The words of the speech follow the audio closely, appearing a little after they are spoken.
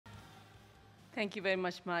Thank you very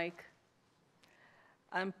much, Mike.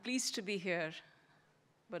 I'm pleased to be here,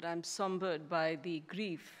 but I'm sombered by the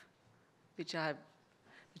grief which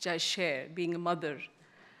I share, being a mother.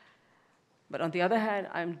 But on the other hand,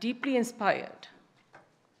 I'm deeply inspired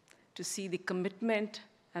to see the commitment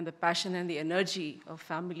and the passion and the energy of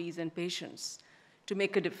families and patients to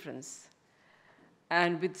make a difference,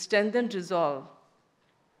 and with strengthened resolve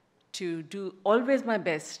to do always my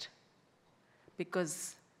best,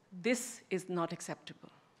 because this is not acceptable.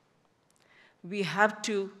 We have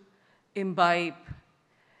to imbibe,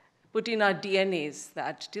 put in our DNAs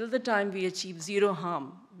that till the time we achieve zero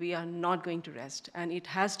harm, we are not going to rest, and it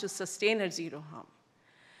has to sustain at zero harm.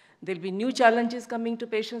 There'll be new challenges coming to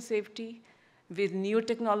patient safety with new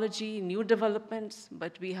technology, new developments,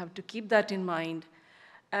 but we have to keep that in mind.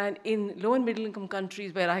 And in low and middle income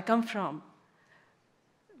countries where I come from,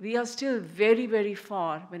 we are still very, very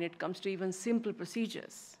far when it comes to even simple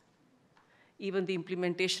procedures. Even the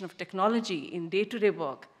implementation of technology in day-to-day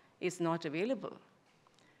work is not available.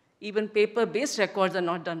 Even paper-based records are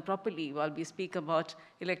not done properly while we speak about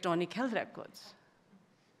electronic health records.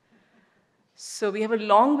 So we have a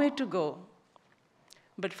long way to go.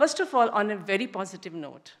 But first of all, on a very positive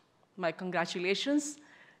note, my congratulations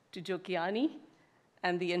to Jokiani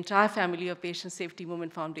and the entire family of Patient Safety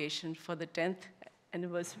Movement Foundation for the 10th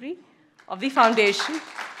anniversary of the foundation,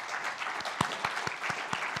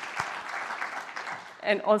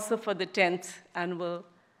 and also for the 10th annual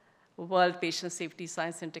World Patient Safety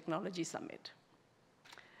Science and Technology Summit.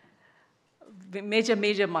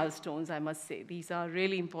 Major milestones, I must say. These are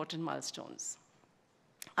really important milestones.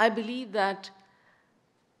 I believe that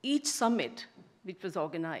each summit which was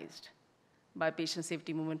organized by Patient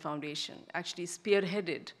Safety Movement Foundation actually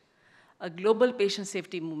spearheaded a global patient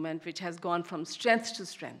safety movement which has gone from strength to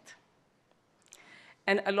strength.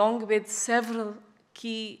 And along with several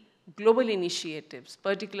key global initiatives,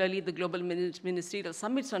 particularly the global ministerial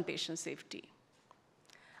summits on patient safety,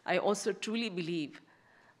 I also truly believe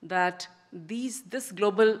that this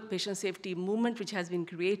global patient safety movement which has been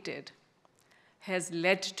created has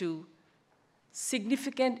led to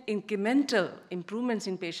significant incremental improvements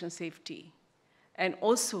in patient safety, and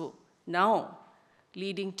also now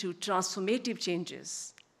leading to transformative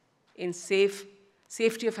changes in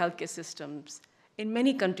safety of healthcare systems in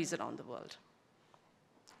many countries around the world.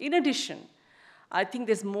 In addition, I think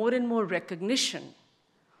there's more and more recognition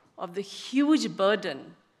of the huge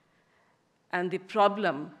burden and the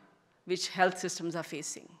problem which health systems are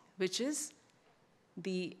facing, which is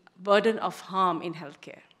the burden of harm in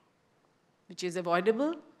healthcare, which is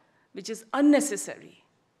avoidable, which is unnecessary,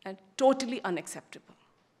 and totally unacceptable.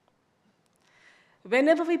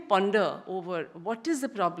 Whenever we ponder over what is the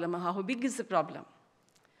problem, how big is the problem,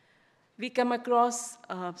 we come across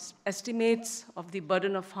estimates of the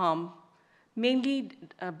burden of harm, mainly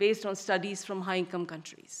based on studies from high-income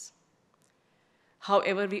countries.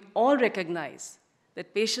 However, we all recognize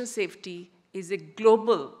that patient safety is a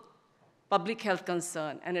global public health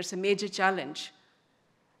concern, and it's a major challenge.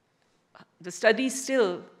 The studies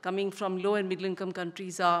still coming from low and middle-income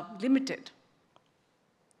countries are limited.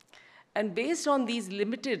 And based on these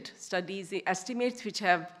limited studies, the estimates which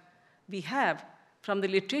we have from the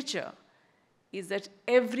literature is that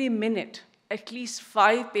every minute, at least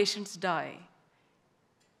 5 patients die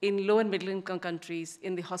in low and middle-income countries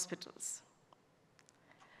in the hospitals.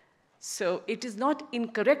 So it is not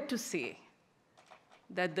incorrect to say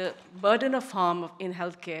that the burden of harm in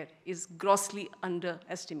healthcare is grossly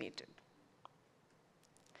underestimated.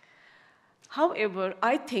 However,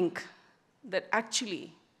 I think that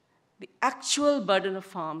actually the actual burden of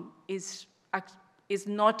harm is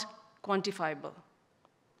not quantifiable,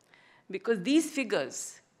 because these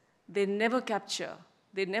figures, they never capture,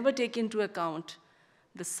 they never take into account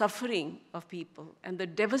the suffering of people and the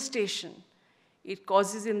devastation it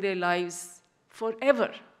causes in their lives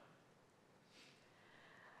forever.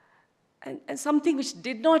 And something which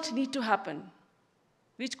did not need to happen,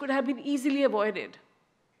 which could have been easily avoided,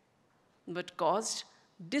 but caused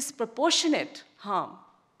disproportionate harm.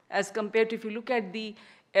 As compared to, if you look at the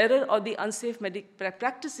error or the unsafe medical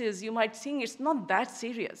practices, you might think it's not that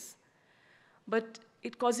serious. But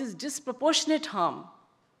it causes disproportionate harm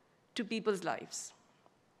to people's lives.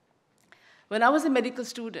 When I was a medical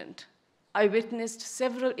student, I witnessed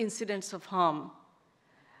several incidents of harm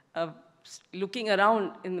looking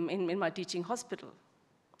around in my teaching hospital.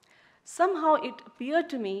 Somehow it appeared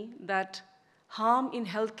to me that harm in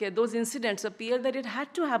healthcare, those incidents appeared that it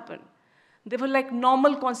had to happen. They were like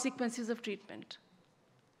normal consequences of treatment.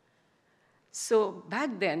 So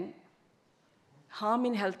back then, harm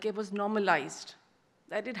in healthcare was normalized,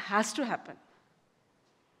 that it has to happen.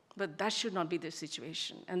 but that should not be the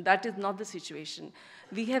situation, and that is not the situation.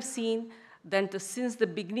 We have seen that since the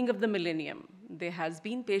beginning of the millennium, there has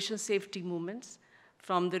been patient safety movements,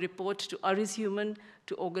 from the report to Are is Human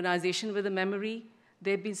to Organization with a Memory.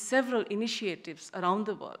 There have been several initiatives around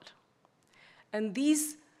the world. And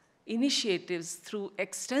these initiatives, through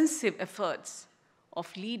extensive efforts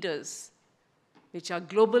of leaders, which are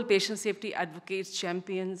global patient safety advocates,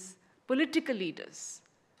 champions, political leaders,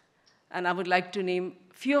 and I would like to name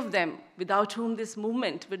a few of them without whom this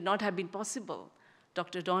movement would not have been possible.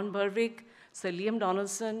 Dr. Don Berwick, Sir Liam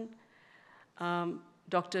Donaldson,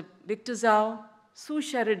 Dr. Victor Zhao, Sue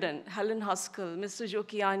Sheridan, Helen Haskell, Mr.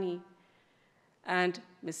 Jokiani, and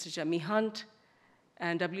Mr. Jamie Hunt,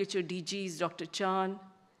 and WHO DGs, Dr. Chan,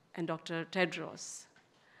 and Dr. Tedros.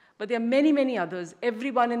 But there are many, many others.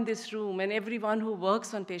 Everyone in this room and everyone who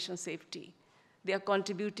works on patient safety, they are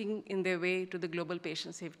contributing in their way to the global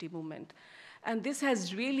patient safety movement. And this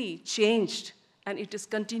has really changed, and it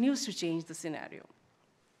continues to change the scenario.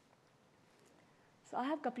 So I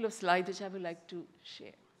have a couple of slides which I would like to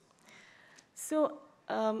share. So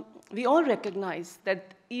we all recognize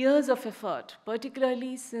that years of effort,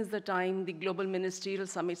 particularly since the time the Global Ministerial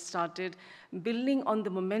Summit started, building on the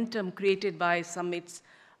momentum created by summits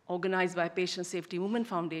organized by Patient Safety Movement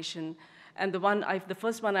Foundation, and the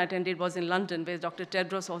first one I attended was in London, where Dr.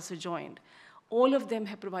 Tedros also joined. All of them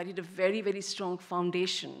have provided a very, very strong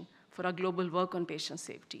foundation for our global work on patient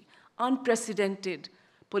safety. Unprecedented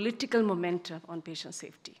political momentum on patient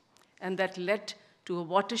safety. And that led to a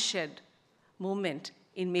watershed movement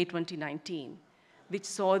in May 2019, which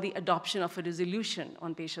saw the adoption of a resolution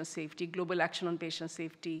on patient safety, global action on patient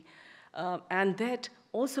safety, and that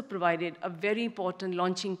also provided a very important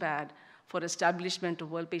launching pad for establishment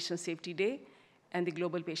of World Patient Safety Day and the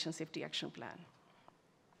Global Patient Safety Action Plan.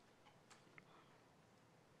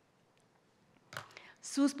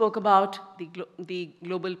 Sue spoke about the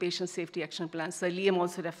Global Patient Safety Action Plan. Sir Liam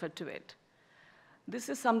also referred to it. This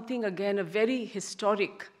is something, again, a very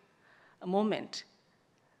historic moment.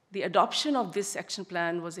 The adoption of this action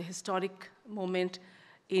plan was a historic moment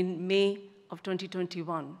in May of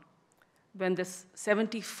 2021, when the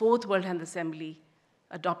 74th World Health Assembly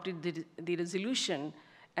adopted the resolution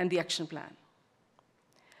and the action plan.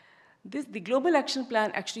 The Global Action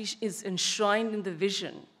Plan actually is enshrined in the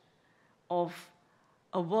vision of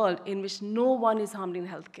a world in which no one is harmed in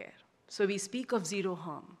healthcare. So we speak of zero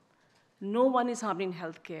harm. No one is harmed in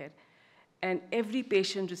healthcare, and every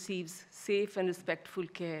patient receives safe and respectful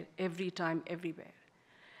care every time, everywhere.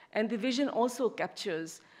 And the vision also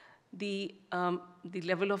captures the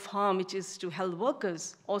level of harm which is to health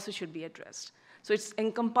workers also should be addressed. So it's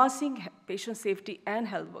encompassing patient safety and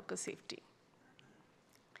health worker safety.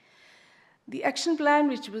 The action plan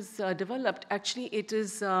which was developed, actually it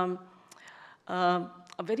is a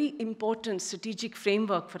very important strategic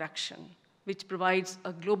framework for action, which provides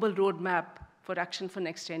a global roadmap for action for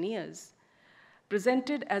next 10 years.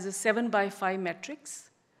 Presented as a 7x5 matrix,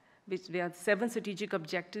 which there are 7 strategic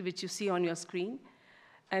objectives which you see on your screen,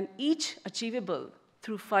 and each achievable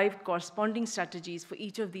through 5 corresponding strategies for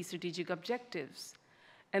each of these strategic objectives,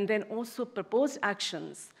 and then also proposed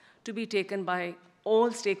actions to be taken by all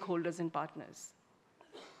stakeholders and partners.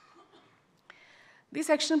 This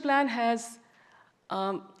action plan has,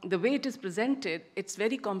 the way it is presented, it's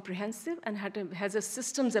very comprehensive and has a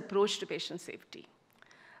systems approach to patient safety,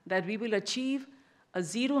 that we will achieve a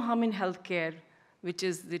zero harm in healthcare, which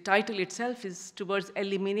is, the title itself is towards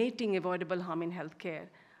eliminating avoidable harm in healthcare,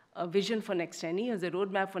 a vision for next 10 years, a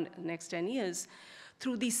roadmap for next 10 years,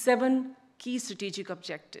 through these 7 key strategic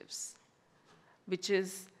objectives, which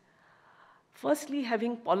is, firstly,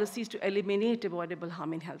 having policies to eliminate avoidable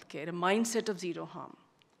harm in healthcare, a mindset of zero harm,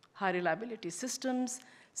 high reliability systems,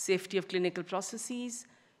 safety of clinical processes,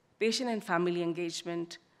 patient and family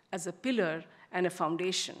engagement as a pillar and a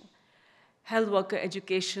foundation, health worker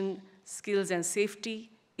education, skills and safety,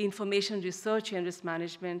 information research and risk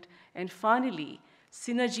management, and finally,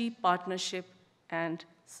 synergy, partnership, and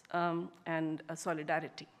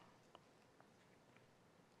solidarity.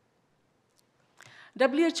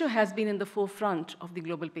 WHO has been in the forefront of the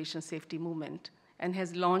global patient safety movement and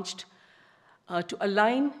has launched to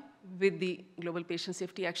align with the Global Patient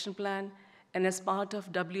Safety Action Plan, and as part of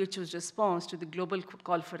WHO's response to the Global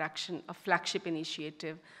Call for Action, a flagship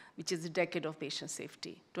initiative, which is the Decade of Patient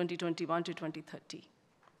Safety, 2021 to 2030.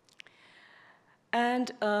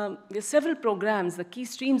 And there are several programs, the key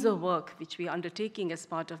streams of work which we are undertaking as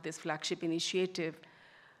part of this flagship initiative.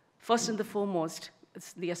 First and the foremost,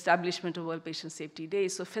 it's the establishment of World Patient Safety Day.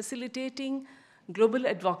 So facilitating global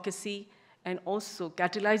advocacy and also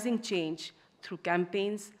catalyzing change through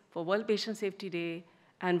campaigns for World Patient Safety Day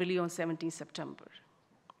annually on 17 September.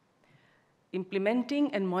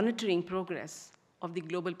 Implementing and monitoring progress of the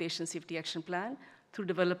Global Patient Safety Action Plan through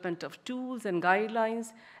development of tools and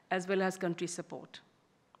guidelines, as well as country support.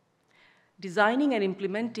 Designing and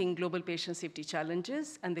implementing global patient safety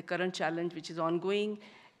challenges, and the current challenge which is ongoing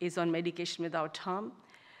is on medication without harm.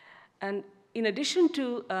 And in addition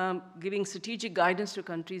to giving strategic guidance to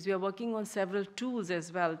countries, we are working on several tools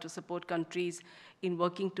as well to support countries in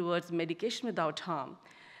working towards medication without harm.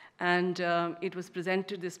 And it was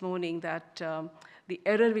presented this morning that the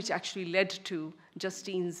error which actually led to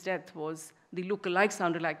Justine's death was the look-alike,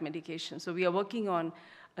 sound-alike medication. So we are working on,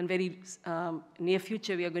 in very near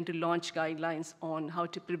future, we are going to launch guidelines on how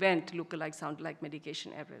to prevent look-alike, sound-alike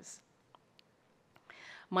medication errors.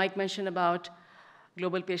 Mike mentioned about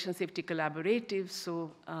global patient safety collaboratives,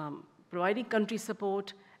 so providing country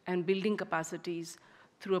support and building capacities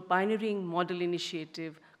through a pioneering model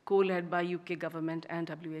initiative co-led by UK government and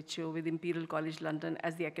WHO with Imperial College London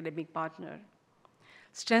as the academic partner.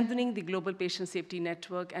 Strengthening the global patient safety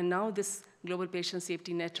network, and now this global patient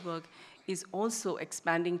safety network is also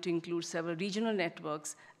expanding to include several regional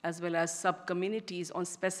networks as well as sub-communities on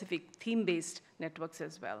specific theme-based networks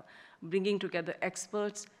as well, bringing together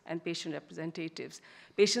experts and patient representatives.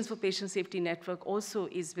 Patients for Patient Safety Network also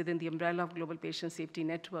is within the umbrella of Global Patient Safety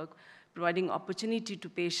Network, providing opportunity to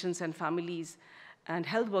patients and families and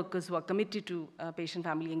health workers who are committed to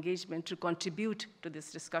patient-family engagement to contribute to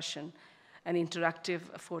this discussion, an interactive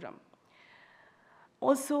forum.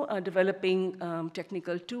 Also developing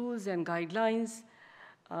technical tools and guidelines,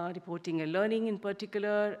 reporting and learning in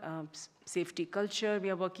particular, safety culture we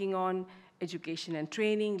are working on, education and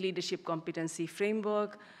training, leadership competency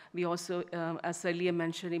framework. We also, as earlier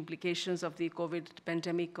mentioned, implications of the COVID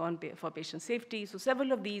pandemic for patient safety. So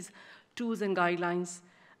several of these tools and guidelines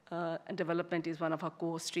and development is one of our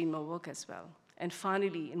core stream of work as well. And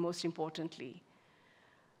finally, and most importantly,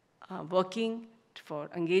 working for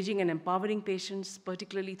engaging and empowering patients,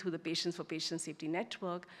 particularly through the Patients for Patient Safety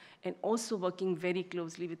Network, and also working very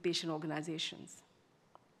closely with patient organizations.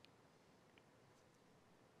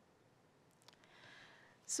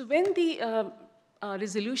 So when the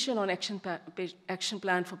resolution on action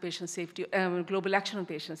plan for patient safety, global action on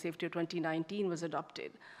patient safety of 2019 was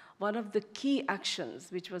adopted, one of the key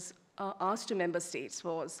actions which was asked to member states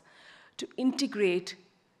was to integrate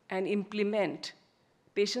and implement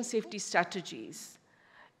patient safety strategies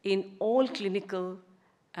in all clinical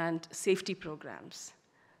and safety programs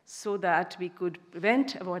so that we could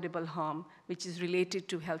prevent avoidable harm which is related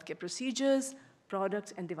to healthcare procedures,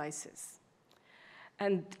 products, and devices.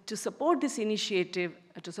 And to support this initiative,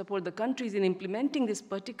 to support the countries in implementing this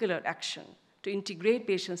particular action, to integrate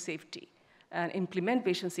patient safety and implement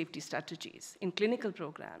patient safety strategies in clinical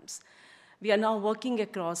programs, we are now working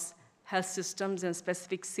across health systems and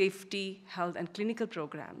specific safety, health, and clinical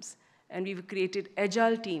programs. And we've created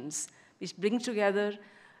agile teams which bring together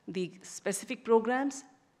the specific programs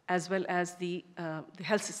as well as the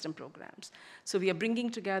health system programs. So we are bringing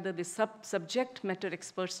together the subject matter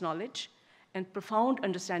experts' knowledge and profound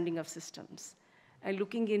understanding of systems, and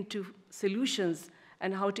looking into solutions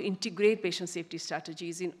and how to integrate patient safety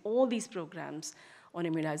strategies in all these programs on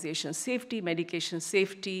immunization safety, medication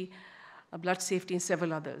safety, blood safety, and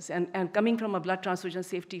several others. And coming from a blood transfusion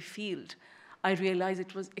safety field, I realized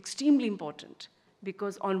it was extremely important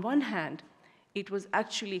because on one hand, it was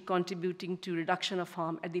actually contributing to reduction of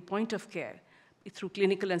harm at the point of care through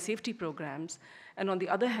clinical and safety programs, and on the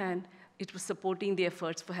other hand, it was supporting the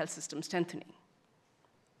efforts for health system strengthening.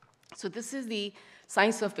 So this is the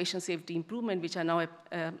science of patient safety improvement, which are now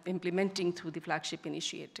implementing through the flagship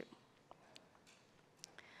initiative.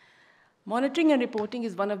 Monitoring and reporting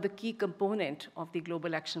is one of the key components of the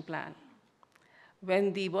Global Action Plan.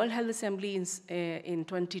 When the World Health Assembly in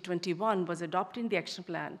 2021 was adopting the action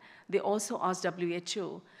plan, they also asked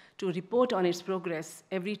WHO to report on its progress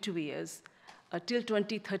every 2 years till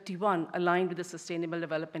 2031, aligned with the Sustainable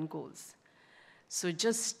Development Goals. So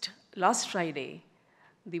just last Friday,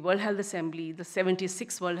 the World Health Assembly, the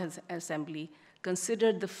 76th World Health Assembly,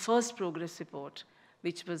 considered the first progress report,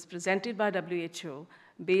 which was presented by WHO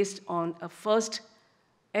based on a first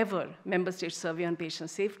ever member state survey on patient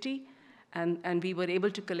safety. And we were able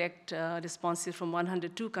to collect responses from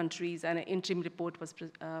 102 countries, and an interim report was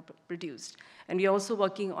produced. And we are also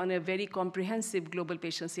working on a very comprehensive global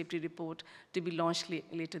patient safety report to be launched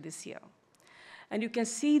later this year. And you can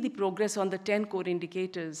see the progress on the 10 core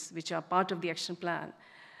indicators, which are part of the action plan.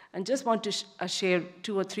 And just want to share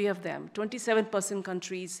 2 or 3 of them. 27%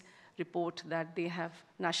 countries report that they have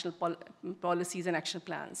national policies and action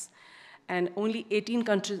plans. And only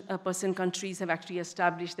 18% countries have actually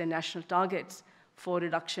established their national targets for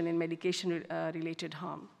reduction in medication-related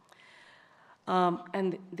harm.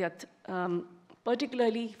 And that,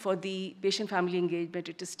 particularly for the patient-family engagement,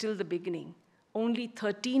 it is still the beginning. Only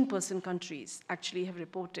 13% countries actually have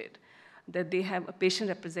reported that they have a patient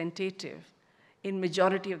representative in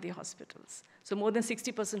majority of the hospitals. So more than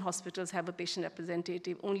 60% hospitals have a patient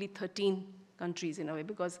representative, only 13 countries in a way,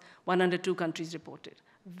 because 102 countries reported.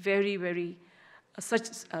 Very, very,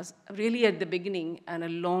 really at the beginning and a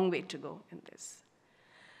long way to go in this.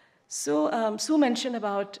 So Sue mentioned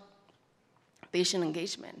about patient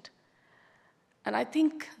engagement. And I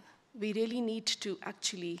think we really need to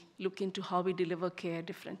actually look into how we deliver care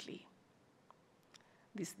differently.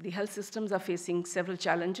 The health systems are facing several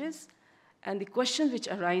challenges, and the questions which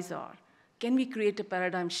arise are, can we create a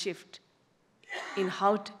paradigm shift in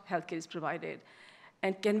how healthcare is provided?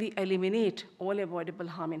 And can we eliminate all avoidable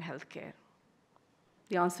harm in healthcare?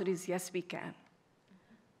 The answer is yes, we can.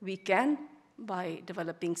 We can by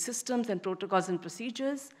developing systems and protocols and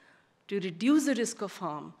procedures to reduce the risk of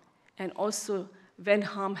harm, and also, when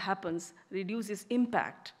harm happens, reduce its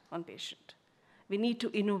impact on patient. We need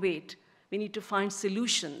to innovate. We need to find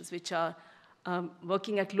solutions which are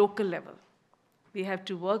working at local level. We have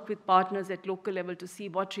to work with partners at local level to see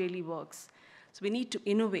what really works. So we need to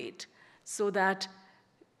innovate so that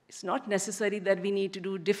it's not necessary that we need to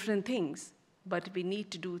do different things, but we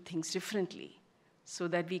need to do things differently so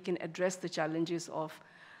that we can address the challenges of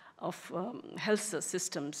health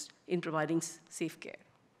systems in providing safe care.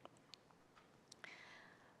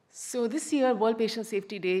 So this year, World Patient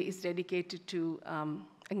Safety Day is dedicated to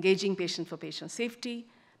engaging patients for patient safety,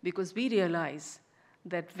 because we realize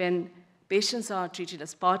that when patients are treated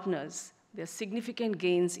as partners, there are significant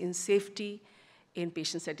gains in safety, in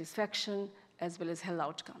patient satisfaction, as well as health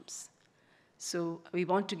outcomes. So we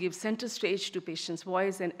want to give center stage to patients'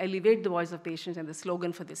 voice and elevate the voice of patients, and the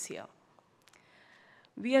slogan for this year.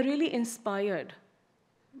 We are really inspired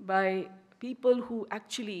by people who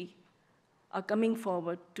actually are coming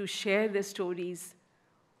forward to share their stories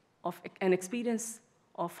of an experience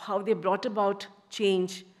of how they brought about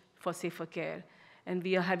change for safer care. And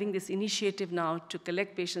we are having this initiative now to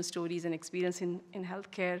collect patient stories and experience in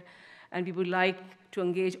healthcare, and we would like to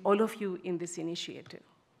engage all of you in this initiative.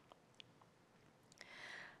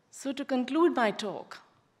 So to conclude my talk,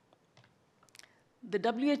 the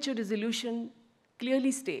WHO resolution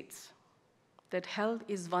clearly states that health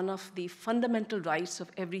is one of the fundamental rights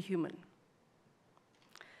of every human.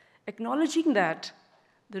 Acknowledging that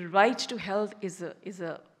the right to health is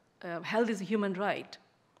a human right,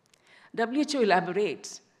 WHO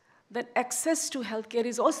elaborates that access to healthcare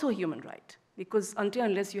is also a human right, because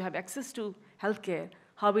unless you have access to healthcare,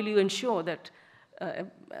 how will you ensure that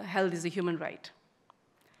health is a human right?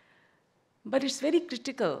 But it's very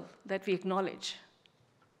critical that we acknowledge,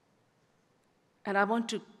 and I want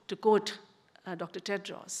to quote Dr.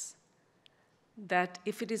 Tedros, that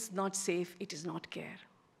if it is not safe, it is not care.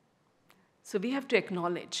 So we have to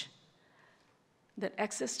acknowledge that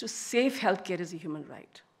access to safe healthcare is a human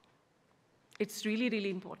right. It's really, really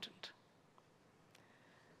important.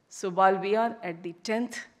 So while we are at the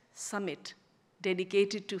 10th summit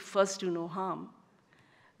dedicated to first do no harm,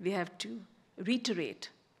 we have to reiterate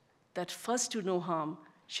that first do no harm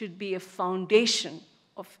should be a foundation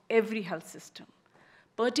of every health system,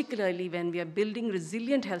 particularly when we are building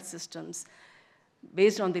resilient health systems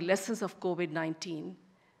based on the lessons of COVID-19,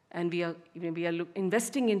 and we are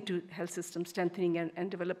investing into health systems, strengthening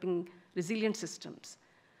and developing resilient systems.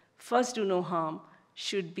 First do no harm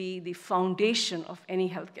should be the foundation of any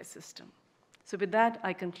healthcare system. So with that,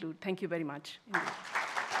 I conclude. Thank you very much.